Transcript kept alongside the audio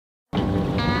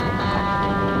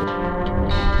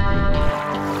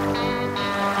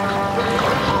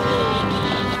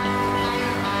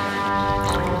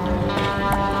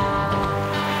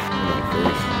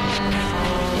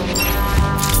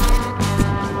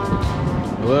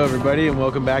Hello everybody and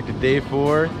welcome back to day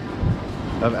 4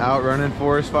 of outrunning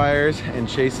forest fires and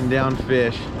chasing down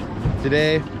fish.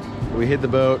 Today we hit the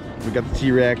boat, we got the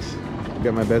T-Rex, we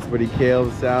got my best buddy Kale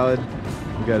the Salad,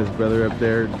 we got his brother up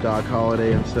there, Doc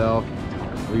Holiday himself,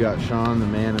 we got Sean the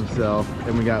man himself,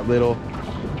 and we got Little.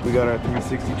 We got our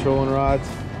 360 trolling rods,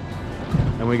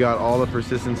 and we got all the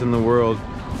persistence in the world.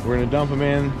 We're gonna dump them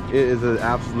in. It is an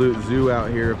absolute zoo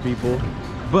out here of people,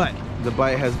 but the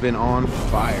bite has been on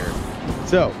fire.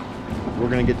 So we're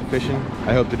gonna get to fishing.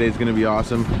 I hope today's gonna be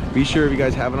awesome. Be sure, if you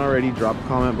guys haven't already, drop a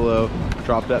comment below,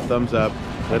 drop that thumbs up.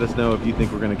 Let us know if you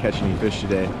think we're gonna catch any fish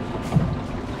today.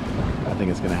 I think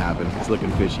it's gonna happen. It's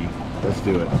looking fishy. Let's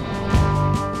do it.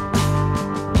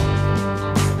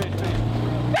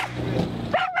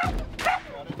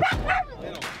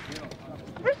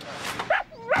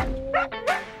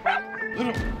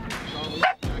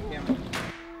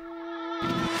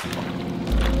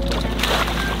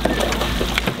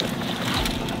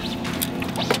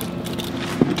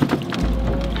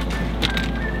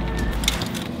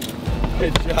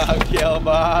 Good job, Kale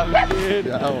Bob, dude.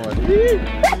 That one.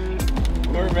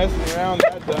 We're messing around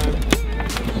that time.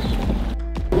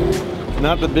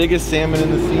 Not the biggest salmon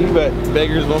in the sea, but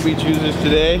beggars won't be choosers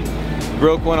today.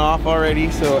 Broke one off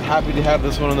already, so happy to have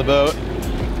this one on the boat.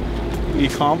 We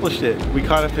accomplished it. We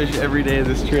caught a fish every day of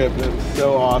this trip. That's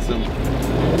so awesome.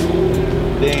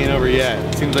 Day ain't over yet.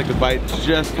 It seems like the bite's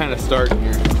just kind of starting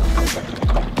here.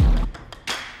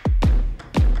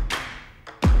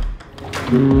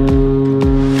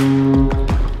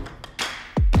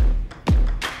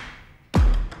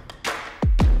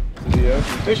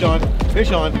 Fish on,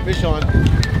 fish on, fish on.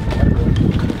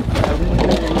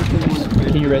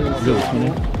 Can you reel this one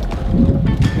in?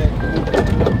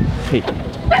 Hey.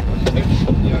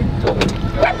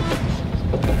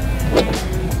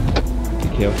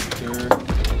 Kale.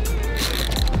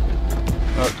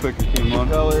 Oh, quick it came on.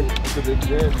 Color. It's a big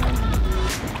fish.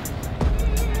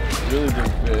 Really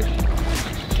big fish.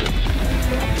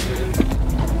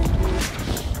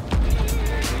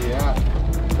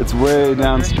 Yeah. It's way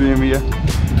downstream of you.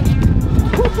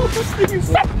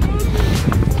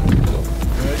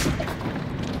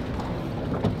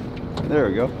 There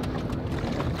we go.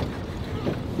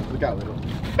 Look out, Little.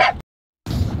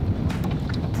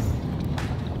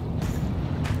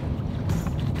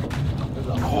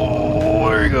 Oh,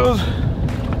 there he goes.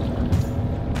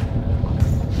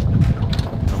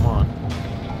 Come on.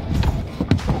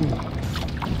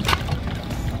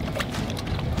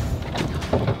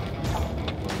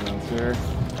 Down, sir.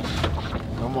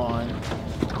 Come on.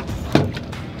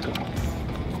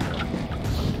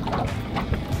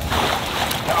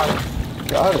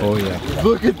 Got it. Oh yeah.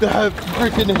 Look at that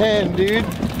freaking hand, dude.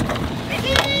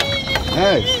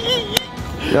 Hey.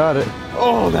 Got it.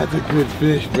 Oh, that's a good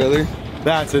fish, brother.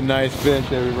 That's a nice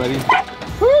fish, everybody.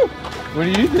 Woo! What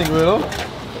do you think, Little?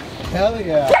 Hell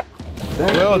yeah.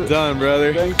 Well done,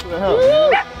 brother. Thanks for the help,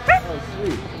 man. That was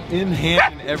sweet. In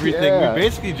hand and everything. Yeah. We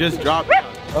basically just dropped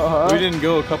down. We didn't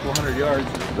go a couple hundred yards.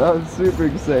 That was super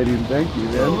exciting. Thank you,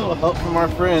 A man. little help from our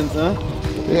friends, huh?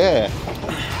 Yeah.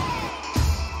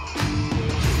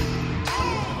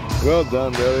 Well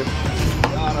done, brother.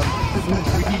 Got him.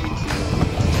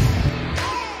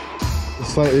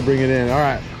 Slightly bring it in. All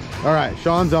right. All right.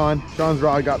 Sean's on. Sean's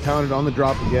rod got pounded on the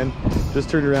drop again. Just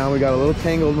turned around. We got a little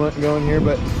tangled going here,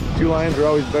 but 2 lions are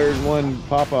always better than 1,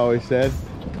 Papa always said.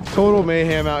 Total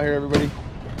mayhem out here, everybody.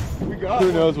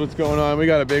 Who knows what's going on? We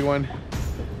got a big one.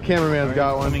 Cameraman's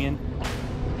got one. Coming in.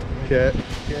 Okay.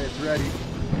 Okay, it's ready.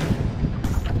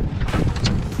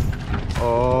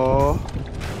 Oh.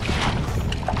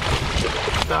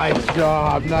 Nice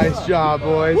job,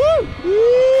 boys. Woo!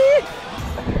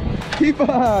 Keep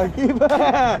on, keep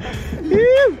on.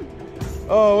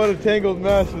 Oh, what a tangled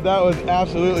mess, but that was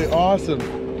absolutely awesome.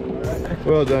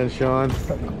 Well done, Sean.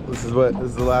 This is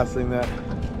the last thing that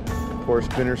poor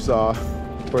spinner saw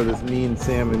before this mean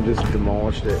salmon just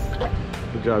demolished it.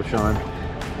 Good job, Sean.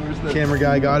 Camera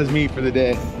guy got his meat for the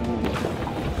day.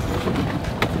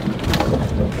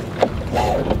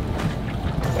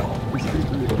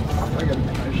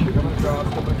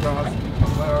 Coming across.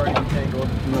 I'm already tangled.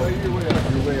 No, you're way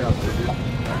up there, dude.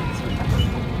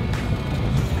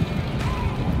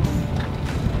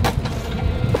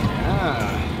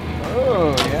 Yeah.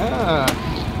 Oh, yeah.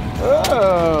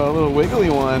 Oh, a little wiggly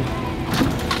one.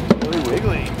 Really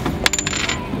wiggly.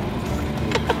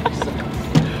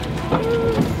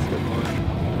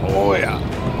 Oh, yeah.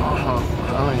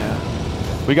 Oh, yeah.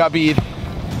 We got bead.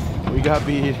 We got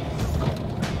bead.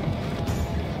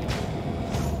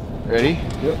 Ready?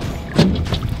 Yep.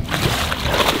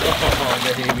 Oh,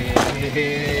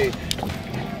 baby.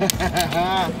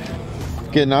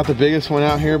 Again, not the biggest one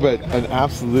out here, but an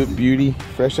absolute beauty,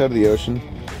 fresh out of the ocean.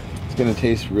 It's gonna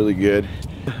taste really good.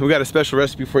 We got a special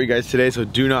recipe for you guys today, so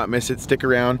do not miss it. Stick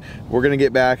around. We're gonna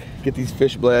get back, get these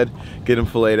fish bled, get them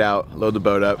filleted out, load the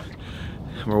boat up.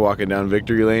 We're walking down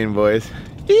Victory Lane, boys.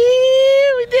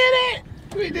 Eee, we did it!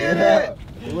 We did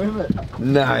it!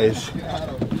 Nice.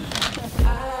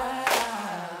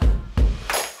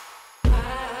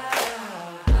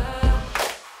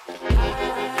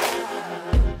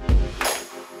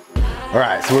 All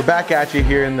right, so we're back at you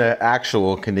here in the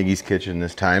actual Knigge's kitchen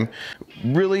this time.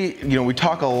 Really, you know, we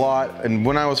talk a lot, and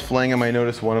when I was filleting them, I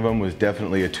noticed one of them was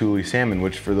definitely a Tule salmon,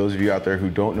 which for those of you out there who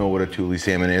don't know what a Tule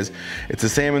salmon is, it's a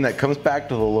salmon that comes back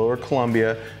to the lower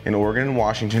Columbia in Oregon and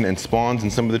Washington and spawns in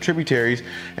some of the tributaries,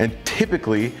 and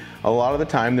typically, a lot of the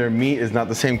time, their meat is not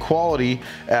the same quality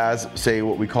as, say,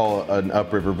 what we call an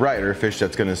upriver bright, or a fish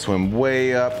that's gonna swim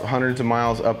way up, hundreds of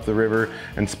miles up the river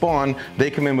and spawn. They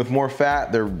come in with more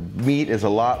fat, their meat is a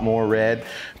lot more red.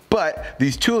 But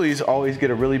these Tules always get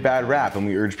a really bad rap, and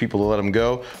we urge people to let them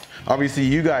go. Obviously,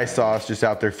 you guys saw us just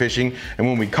out there fishing, and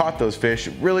when we caught those fish,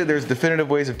 really there's definitive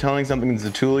ways of telling something is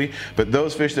a Tule, but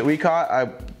those fish that we caught,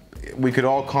 we could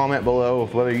all comment below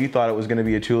of whether you thought it was gonna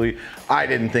be a Tule. I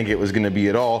didn't think it was gonna be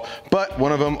at all, but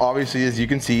one of them obviously, as you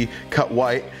can see, cut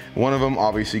white. One of them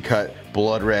obviously cut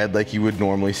blood red like you would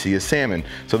normally see a salmon.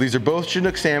 So these are both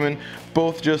Chinook salmon,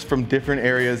 both just from different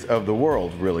areas of the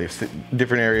world, really,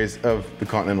 different areas of the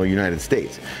continental United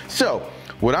States. So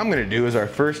what I'm gonna do is our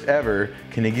first ever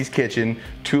Knigge's Kitchen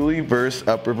Tule versus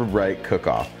Upriver Bright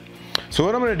cook-off. So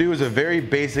what I'm gonna do is a very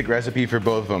basic recipe for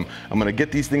both of them. I'm gonna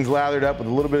get these things lathered up with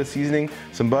a little bit of seasoning,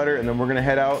 some butter, and then we're gonna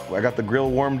head out. I got the grill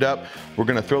warmed up. We're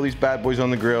gonna throw these bad boys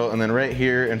on the grill, and then right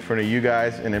here in front of you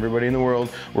guys and everybody in the world,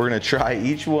 we're gonna try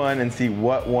each one and see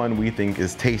what one we think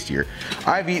is tastier.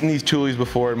 I've eaten these Tules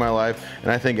before in my life,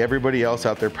 and I think everybody else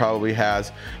out there probably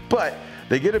has, but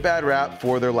they get a bad rap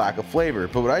for their lack of flavor.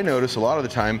 But what I notice a lot of the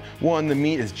time, one, the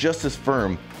meat is just as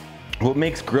firm. What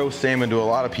makes gross salmon to a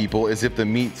lot of people is if the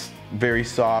meat's very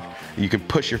soft, you can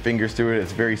push your fingers through it,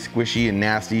 it's very squishy and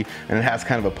nasty, and it has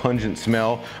kind of a pungent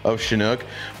smell of Chinook.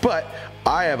 But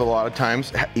I have a lot of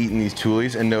times eaten these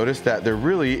Tules and noticed that there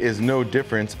really is no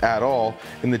difference at all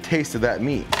in the taste of that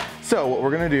meat. So what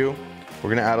we're gonna do, we're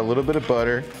gonna add a little bit of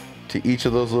butter to each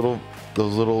of those little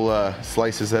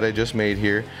slices that I just made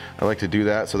here. I like to do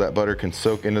that so that butter can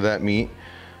soak into that meat.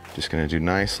 Just gonna do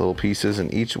nice little pieces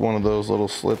in each one of those little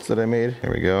slits that I made.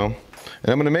 There we go.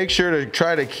 And I'm gonna make sure to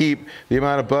try to keep the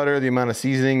amount of butter, the amount of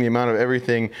seasoning, the amount of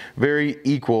everything very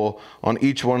equal on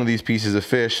each one of these pieces of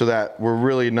fish so that we're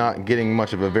really not getting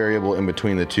much of a variable in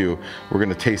between the two. We're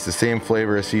gonna taste the same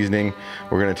flavor of seasoning.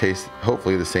 We're gonna taste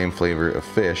hopefully the same flavor of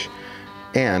fish.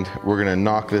 And we're gonna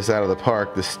knock this out of the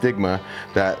park, the stigma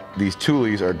that these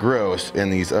Tules are gross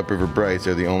and these upriver brights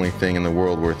are the only thing in the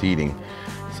world worth eating.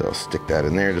 So I'll stick that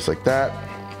in there just like that.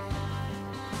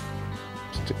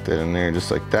 Stick that in there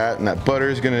just like that. And that butter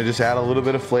is gonna just add a little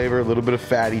bit of flavor, a little bit of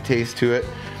fatty taste to it.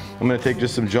 I'm gonna take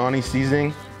just some Johnny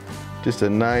seasoning, just a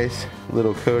nice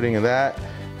little coating of that.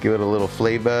 Give it a little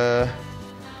flavor,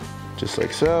 just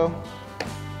like so.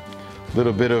 A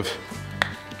little bit of,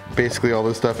 basically all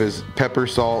this stuff is pepper,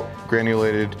 salt,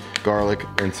 granulated garlic,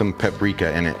 and some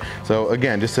paprika in it. So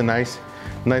again, just a nice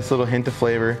little hint of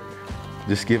flavor.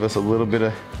 Just give us a little bit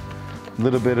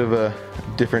of a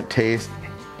different taste.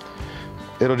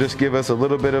 It'll just give us a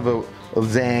little bit of a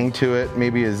zang to it,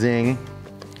 maybe a zing.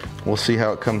 We'll see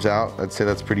how it comes out. I'd say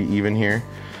that's pretty even here.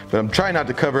 But I'm trying not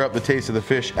to cover up the taste of the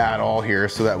fish at all here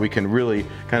so that we can really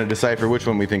kind of decipher which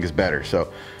one we think is better.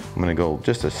 So I'm gonna go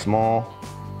just a small,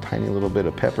 tiny little bit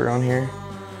of pepper on here.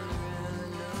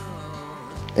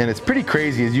 And it's pretty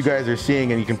crazy as you guys are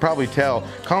seeing, and you can probably tell.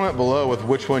 Comment below with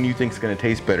which one you think is going to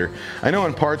taste better. I know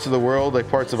in parts of the world, like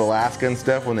parts of Alaska and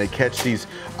stuff, when they catch these,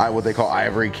 what they call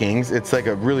ivory kings, it's like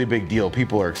a really big deal.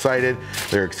 People are excited.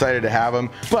 They're excited to have them.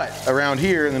 But around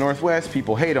here in the Northwest,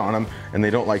 people hate on them and they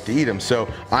don't like to eat them. So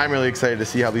I'm really excited to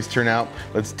see how these turn out.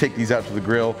 Let's take these out to the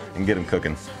grill and get them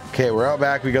cooking. Okay, we're out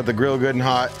back. We got the grill good and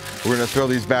hot. We're going to throw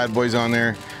these bad boys on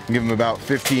there and give them about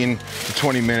 15 to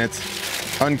 20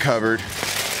 minutes uncovered.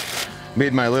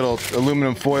 Made my little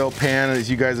aluminum foil pan as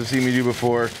you guys have seen me do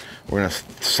before. We're gonna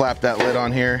slap that lid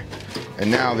on here, and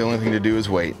now the only thing to do is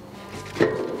wait.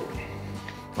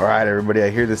 All right, everybody, I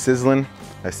hear the sizzling.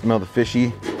 I smell the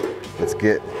fishy. Let's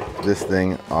get this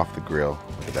thing off the grill.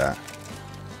 Look at that.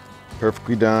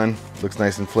 Perfectly done. Looks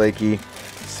nice and flaky.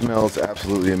 Smells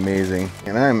absolutely amazing.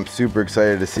 And I'm super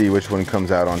excited to see which one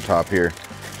comes out on top here.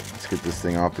 Let's get this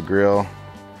thing off the grill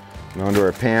and onto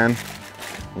our pan.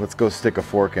 Let's go stick a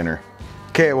fork in her.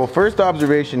 Okay, well, first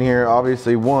observation here,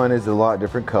 obviously one is a lot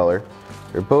different color.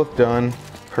 They're both done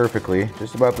perfectly,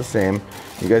 just about the same.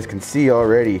 You guys can see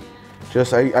already,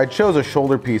 I chose a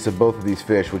shoulder piece of both of these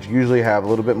fish, which usually have a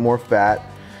little bit more fat.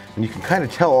 And you can kind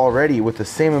of tell already with the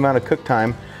same amount of cook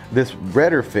time, this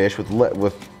redder fish with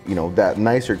you know, that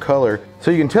nicer color. So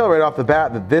you can tell right off the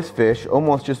bat that this fish,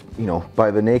 almost just, you know,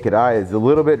 by the naked eye, is a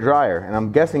little bit drier. And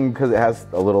I'm guessing because it has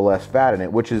a little less fat in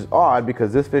it, which is odd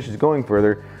because this fish is going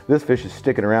further. This fish is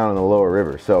sticking around in the lower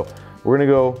river. So we're gonna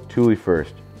go Tule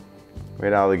first,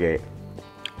 right out of the gate.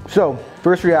 So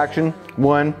first reaction,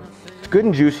 one, it's good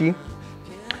and juicy.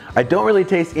 I don't really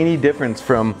taste any difference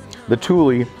from the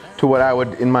Tule to what I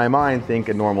would, in my mind, think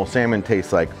a normal salmon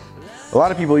tastes like. A lot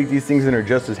of people eat these things and are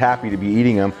just as happy to be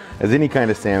eating them as any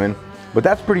kind of salmon, but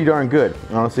that's pretty darn good.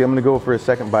 Honestly, I'm gonna go for a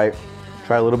second bite,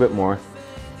 try a little bit more.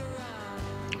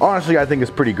 Honestly, I think it's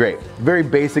pretty great. Very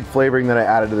basic flavoring that I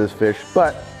added to this fish,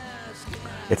 but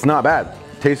it's not bad.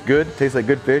 Tastes good, tastes like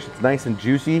good fish. It's nice and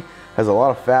juicy, has a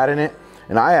lot of fat in it,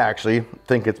 and I actually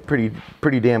think it's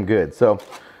pretty damn good. So,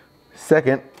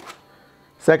 second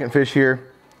fish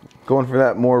here, going for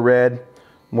that more red,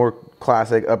 more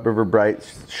classic upriver bright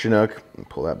Chinook.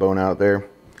 Pull that bone out there,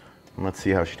 and let's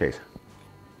see how she tastes.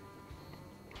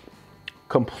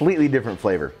 Completely different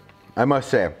flavor, I must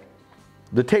say.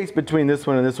 The taste between this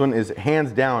one and this one is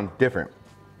hands down different.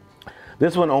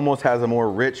 This one almost has a more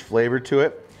rich flavor to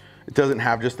it. It doesn't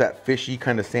have just that fishy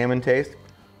kind of salmon taste.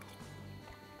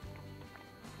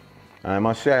 I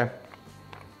must say,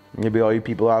 maybe all you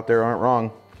people out there aren't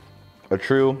wrong. A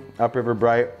true upriver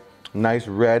bright, nice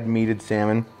red meated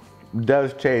salmon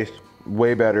does taste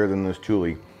way better than this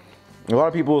Tule. A lot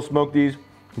of people will smoke these,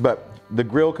 but the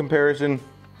grill comparison,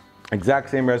 exact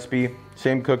same recipe,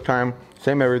 same cook time,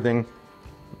 same everything.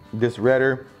 This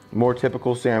redder, more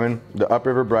typical salmon, the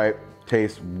upriver bright,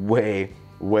 tastes way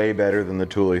better than the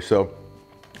Tule. So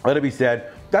let it be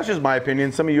said, that's just my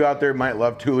opinion. Some of you out there might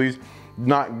love Tules.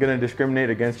 Not gonna discriminate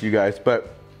against you guys,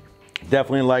 but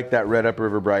definitely like that red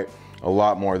upriver bright a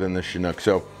lot more than the Chinook.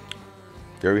 So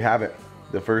there we have it,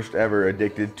 the first ever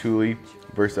addicted Tule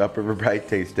versus upriver bright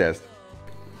taste test.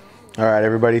 All right,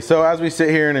 everybody, so as we sit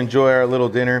here and enjoy our little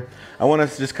dinner, I want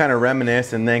us to just kind of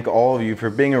reminisce and thank all of you for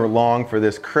being along for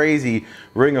this crazy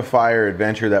Ring of Fire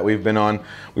adventure that we've been on.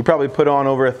 We probably put on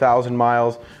over 1,000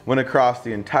 miles, went across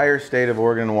the entire state of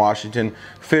Oregon and Washington,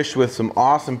 fished with some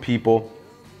awesome people.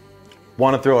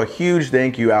 Want to throw a huge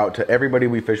thank you out to everybody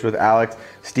we fished with, Alex,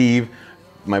 Steve,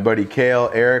 my buddy Kale,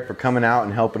 Eric, for coming out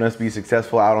and helping us be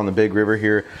successful out on the big river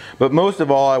here. But most of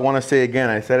all, I want to say again,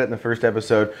 I said it in the first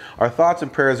episode, our thoughts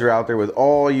and prayers are out there with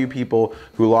all you people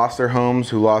who lost their homes,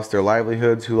 who lost their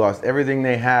livelihoods, who lost everything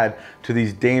they had to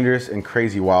these dangerous and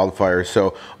crazy wildfires.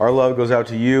 So our love goes out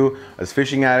to you as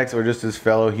fishing addicts or just as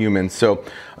fellow humans. So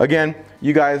again,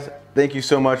 you guys, thank you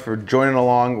so much for joining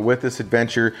along with this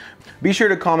adventure. Be sure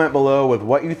to comment below with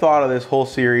what you thought of this whole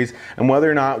series and whether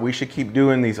or not we should keep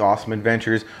doing these awesome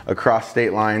adventures across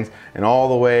state lines and all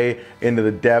the way into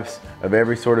the depths of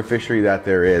every sort of fishery that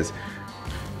there is.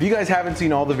 If you guys haven't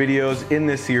seen all the videos in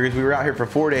this series, we were out here for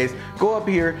 4 days, go up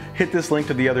here, hit this link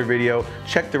to the other video,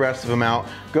 check the rest of them out,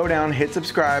 go down, hit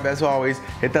subscribe as always,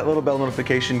 hit that little bell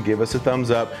notification, give us a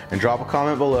thumbs up, and drop a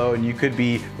comment below, and you could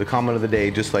be the comment of the day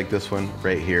just like this one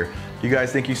right here. You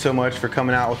guys, thank you so much for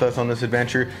coming out with us on this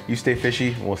adventure. You stay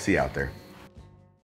fishy, and we'll see you out there.